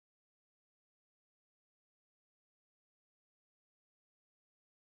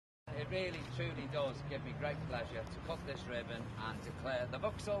really, truly does give me great pleasure to cut this ribbon and declare the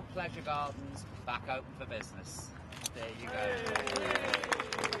Vauxhall Pleasure Gardens back open for business. There you go.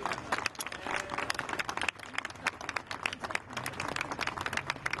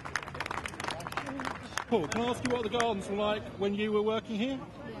 Paul, can I ask you what the gardens were like when you were working here?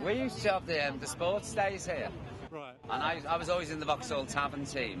 We used to have the sports days here. Right. And I was always in the Vauxhall Tavern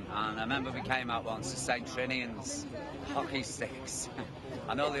team, and I remember we came out once to St Trinian's hockey sticks,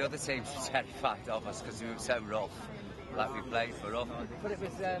 and all the other teams were terrified of us because we were so rough, like we played for rough. But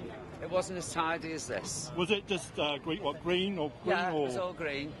it wasn't as tidy as this. Was it just green or green? Yeah, it was all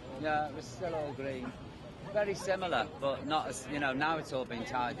green. Yeah, it was still all green. Very similar, but not as, now it's all been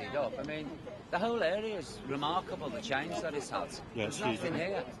tidied up. I mean, the whole area is remarkable, the change that it's had. Yes, There's nothing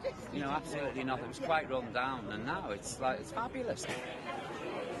here, absolutely nothing. It was quite run down, and now it's fabulous.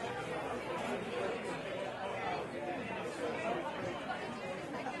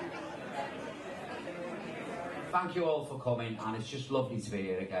 Thank you all for coming, and it's just lovely to be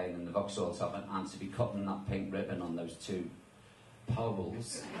here again in the Vauxhall Tavern and to be cutting that pink ribbon on those two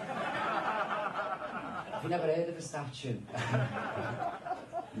poles. I've never heard of a statue.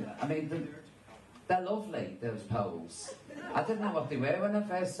 I mean, they're lovely, those poles. I didn't know what they were when I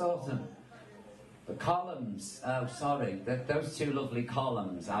first saw them. The columns, oh sorry, those two lovely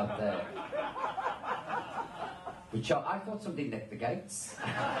columns out there. Which I thought somebody nicked the gates.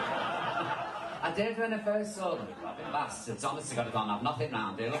 I did when I first saw them. Robbing bastards, honestly got it on, I've nothing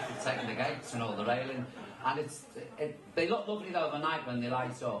round here. Look, they're taking the gates and all the railing. And they look lovely though overnight when they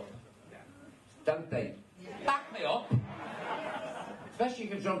light up. Don't they? Back me up! Especially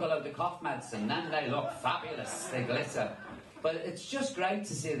if you've drunk a load of cough medicine, then they look fabulous, they glitter. But it's just great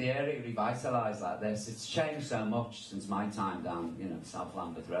to see the area revitalised like this. It's changed so much since my time down, South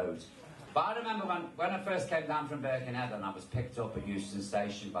Lambeth Road. But I remember when I first came down from Birkenhead and I was picked up at Euston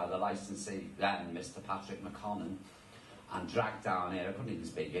Station by the licensee then, Mr. Patrick McConnon, and dragged down here. I couldn't even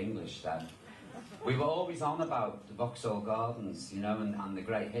speak English then. We were always on about the Vauxhall Gardens, and the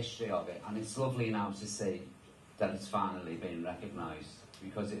great history of it. And it's lovely now to see that it's finally been recognised,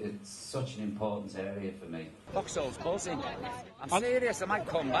 because it's such an important area for me. Vauxhall's buzzing. I'm serious, I might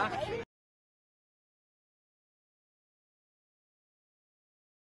come back.